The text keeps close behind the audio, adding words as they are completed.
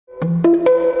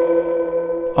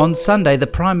On Sunday, the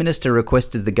Prime Minister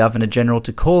requested the Governor-General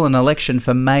to call an election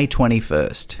for May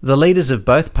 21st. The leaders of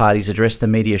both parties addressed the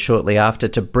media shortly after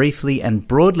to briefly and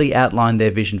broadly outline their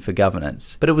vision for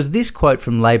governance. But it was this quote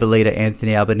from Labor leader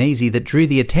Anthony Albanese that drew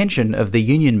the attention of the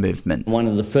union movement. One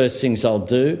of the first things I'll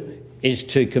do is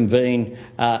to convene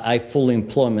a full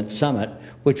employment summit,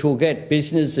 which will get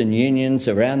business and unions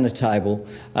around the table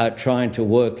trying to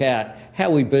work out how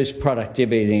we boost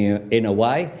productivity in a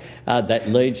way that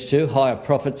leads to higher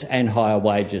profits and higher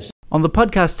wages. On the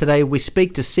podcast today, we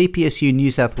speak to CPSU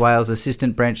New South Wales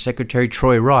Assistant Branch Secretary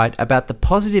Troy Wright about the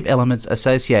positive elements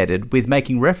associated with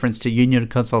making reference to union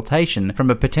consultation from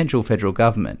a potential federal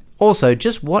government. Also,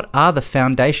 just what are the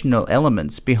foundational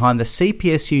elements behind the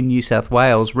CPSU New South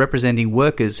Wales representing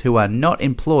workers who are not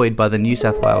employed by the New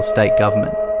South Wales state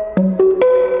government?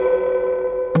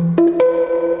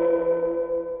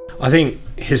 I think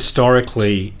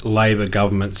historically Labor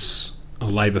governments, or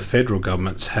Labor federal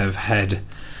governments, have had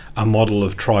a model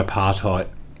of tripartite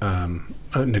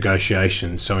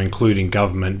negotiations, so including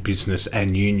government, business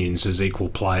and unions as equal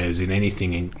players in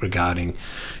anything regarding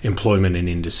employment and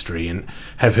industry, and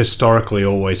have historically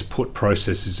always put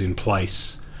processes in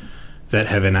place that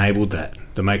have enabled that,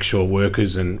 to make sure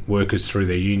workers through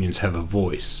their unions have a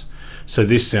voice. So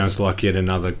this sounds like yet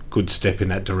another good step in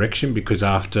that direction, because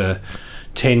after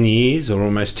 10 years or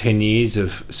almost 10 years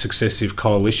of successive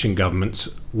coalition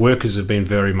governments, workers have been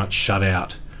very much shut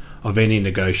out of any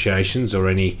negotiations or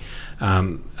any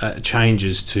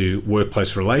changes to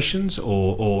workplace relations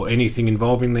or anything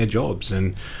involving their jobs.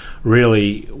 And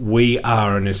really, we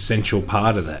are an essential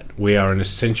part of that. We are an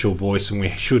essential voice,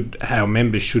 and our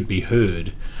members should be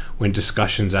heard when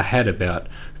discussions are had about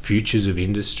futures of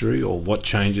industry or what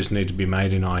changes need to be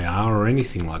made in IR or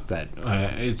anything like that.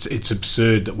 It's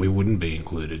absurd that we wouldn't be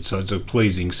included, so it's a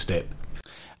pleasing step.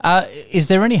 Is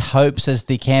there any hopes as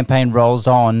the campaign rolls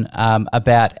on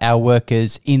about our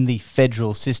workers in the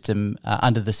federal system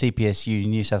under the CPSU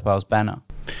New South Wales banner?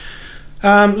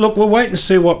 Look, we'll wait and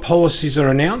see what policies are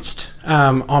announced.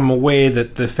 I'm aware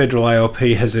that the federal ALP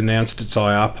has announced its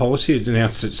IR policy. It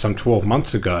announced it some 12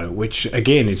 months ago, which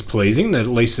again is pleasing that at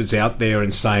least it's out there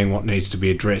and saying what needs to be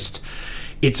addressed.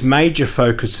 Its major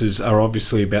focuses are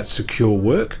obviously about secure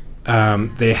work.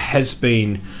 There has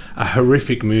been a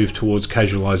horrific move towards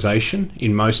casualisation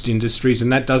in most industries,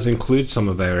 and that does include some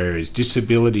of our areas.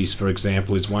 Disabilities, for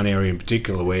example, is one area in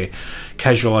particular where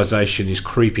casualisation is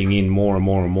creeping in more and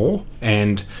more and more.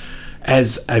 And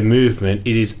as a movement,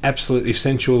 it is absolutely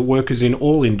essential that workers in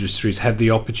all industries have the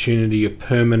opportunity of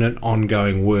permanent,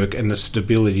 ongoing work and the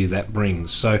stability that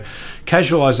brings. So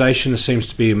casualisation seems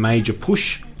to be a major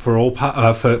push for all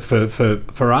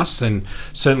for us, and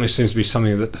certainly seems to be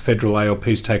something that the federal ALP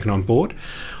has taken on board.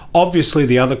 Obviously,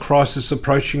 the other crisis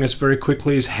approaching us very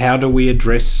quickly is how do we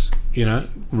address,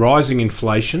 rising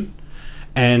inflation,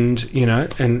 and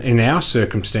in our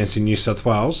circumstance in New South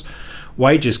Wales,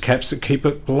 wages caps that keep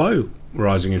it below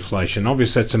rising inflation.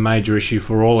 Obviously, that's a major issue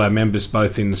for all our members,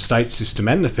 both in the state system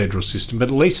and the federal system. But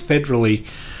at least federally,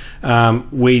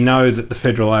 we know that the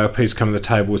federal ALP has come to the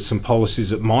table with some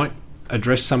policies that might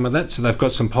address some of that. So they've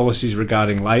got some policies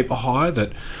regarding labour hire,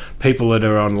 that people that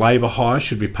are on labour hire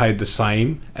should be paid the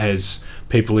same as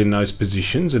people in those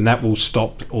positions, and that will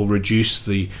stop or reduce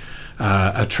the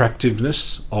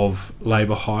attractiveness of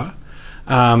labour hire.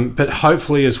 But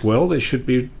hopefully as well, there should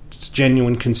be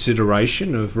genuine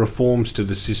consideration of reforms to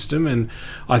the system, and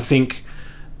I think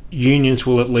unions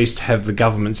will at least have the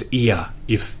government's ear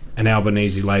if an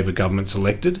Albanese Labor government's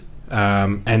elected.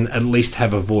 And at least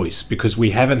have a voice, because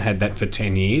we haven't had that for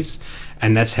 10 years,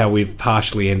 and that's how we've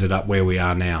partially ended up where we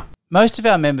are now. Most of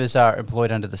our members are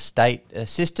employed under the state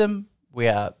system. They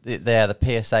are the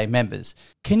PSA members.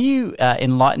 Can you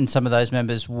enlighten some of those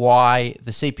members why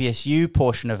the CPSU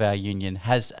portion of our union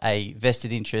has a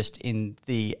vested interest in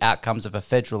the outcomes of a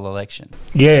federal election?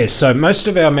 Yeah, so most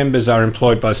of our members are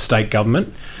employed by state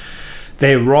government.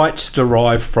 Their rights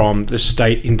derive from the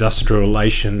state industrial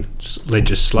relations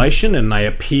legislation, and they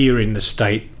appear in the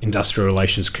State Industrial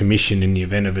Relations Commission in the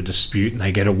event of a dispute, and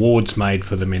they get awards made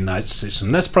for them in that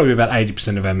system. That's probably about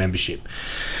 80% of our membership.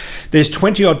 There's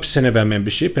 20-odd% of our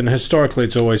membership, and historically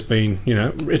it's always been,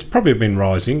 it's probably been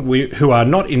rising, who are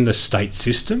not in the state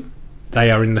system.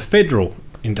 They are in the federal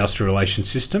industrial relations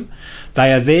system.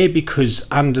 They are there because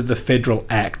under the Federal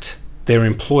Act, their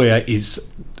employer is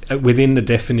within the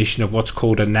definition of what's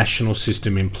called a national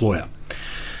system employer.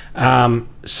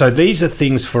 So these are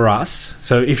things for us.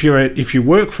 So if you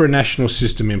work for a national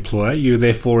system employer, you're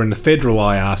therefore in the federal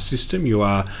IR system.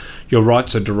 Your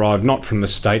rights are derived not from the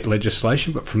state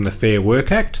legislation but from the Fair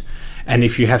Work Act, And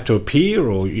if you have to appear,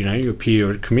 or you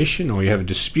appear at commission, or you have a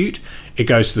dispute, it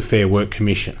goes to the Fair Work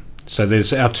Commission. So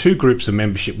there's our two groups of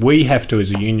membership. We have to,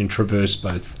 as a union, traverse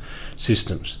both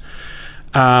systems.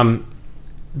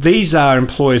 These are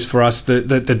employers for us. The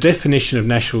definition of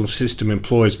national system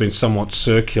employer has been somewhat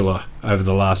circular over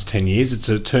the last 10 years. It's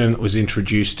a term that was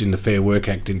introduced in the Fair Work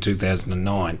Act in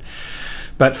 2009.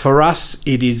 But for us,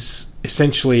 it is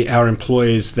essentially our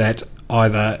employers that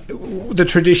either... The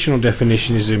traditional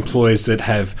definition is employers that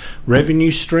have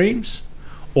revenue streams,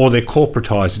 or they're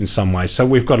corporatised in some way. So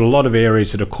we've got a lot of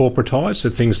areas that are corporatised, so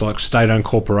things like state-owned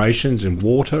corporations in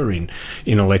water, in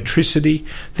electricity,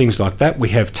 things like that. We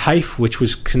have TAFE, which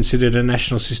was considered a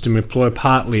national system employer,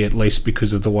 partly at least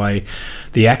because of the way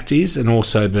the Act is, and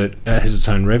also that it has its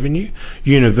own revenue.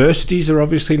 Universities are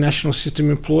obviously national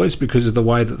system employers because of the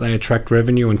way that they attract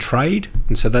revenue and trade,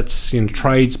 and so that's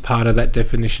trade's part of that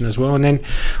definition as well. And then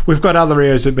we've got other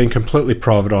areas that have been completely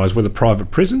privatised, whether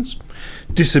private prisons,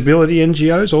 disability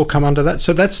NGOs all come under that.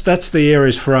 So that's the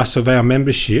areas for us of our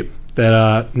membership that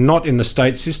are not in the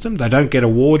state system. They don't get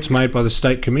awards made by the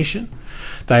State Commission.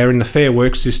 They are in the Fair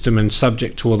Work system and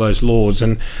subject to all those laws.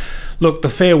 And look, the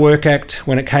Fair Work Act,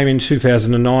 when it came in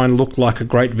 2009, looked like a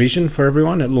great vision for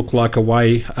everyone. It looked like a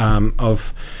way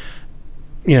of,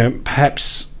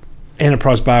 perhaps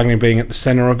enterprise bargaining being at the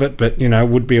centre of it, but,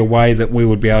 would be a way that we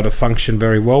would be able to function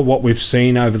very well. What we've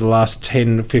seen over the last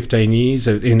 10, 15 years,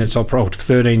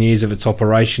 13 years of its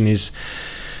operation is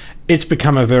it's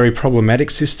become a very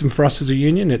problematic system for us as a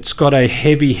union. It's got a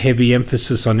heavy, heavy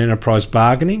emphasis on enterprise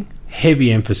bargaining,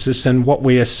 heavy emphasis, and what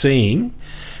we are seeing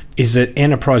is that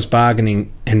enterprise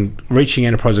bargaining and reaching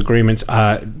enterprise agreements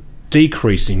are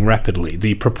decreasing rapidly.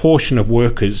 The proportion of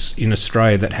workers in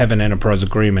Australia that have an enterprise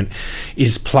agreement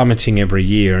is plummeting every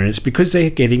year, and it's because they're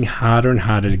getting harder and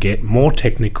harder to get, more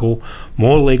technical,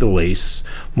 more legalese,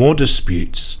 more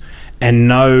disputes, and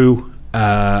no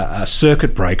a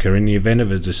circuit breaker in the event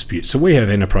of a dispute. So we have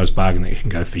enterprise bargaining that can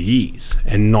go for years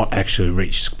and not actually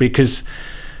reach, because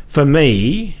for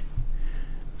me,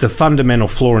 the fundamental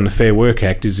flaw in the Fair Work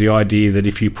Act is the idea that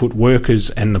if you put workers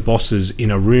and the bosses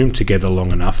in a room together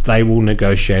long enough, they will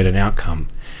negotiate an outcome.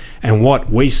 And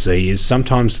what we see is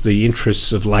sometimes the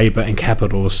interests of labour and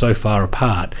capital are so far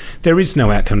apart, there is no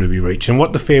outcome to be reached. And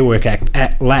what the Fair Work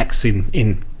Act lacks,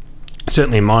 in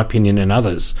certainly in my opinion and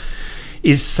others,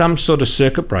 is some sort of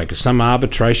circuit breaker, some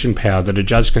arbitration power that a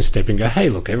judge can step in and go, hey,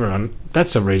 look, everyone,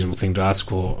 that's a reasonable thing to ask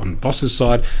for on the boss's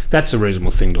side, that's a reasonable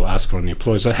thing to ask for on the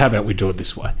employer's side, how about we do it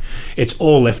this way? It's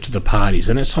all left to the parties,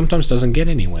 and it sometimes doesn't get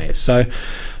anywhere. So,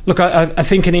 look, I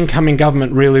think an incoming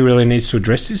government really, really needs to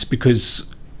address this,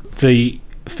 because the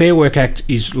Fair Work Act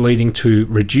is leading to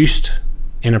reduced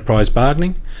enterprise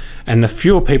bargaining, and the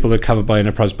fewer people that are covered by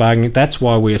enterprise bargaining, that's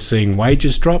why we are seeing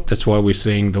wages drop. That's why we're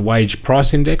seeing the wage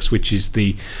price index, which is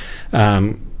the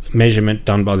measurement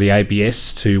done by the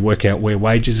ABS to work out where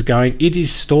wages are going. It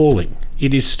is stalling.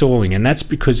 It is stalling, and that's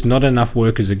because not enough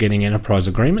workers are getting enterprise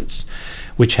agreements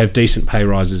which have decent pay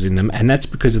rises in them, and that's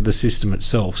because of the system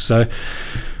itself. So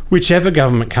whichever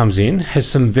government comes in has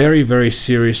some very, very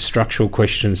serious structural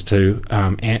questions to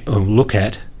look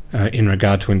at in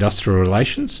regard to industrial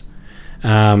relations.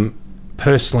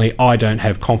 Personally, I don't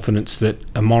have confidence that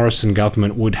a Morrison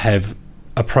government would have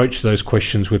approached those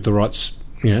questions with the right,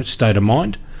 state of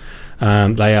mind.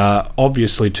 They are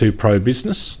obviously too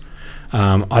pro-business.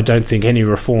 I don't think any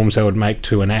reforms they would make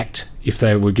to an act, if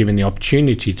they were given the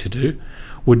opportunity to do,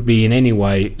 would be in any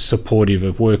way supportive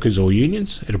of workers or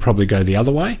unions. It'll probably go the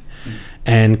other way.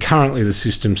 And currently the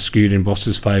system's skewed in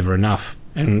bosses' favour enough.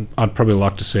 And I'd probably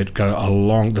like to see it go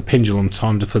along the pendulum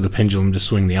for the pendulum to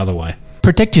swing the other way.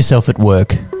 Protect yourself at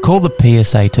work. Call the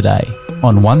PSA today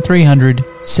on 1300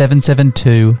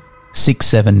 772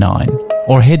 679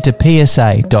 or head to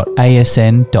psa.asn.au.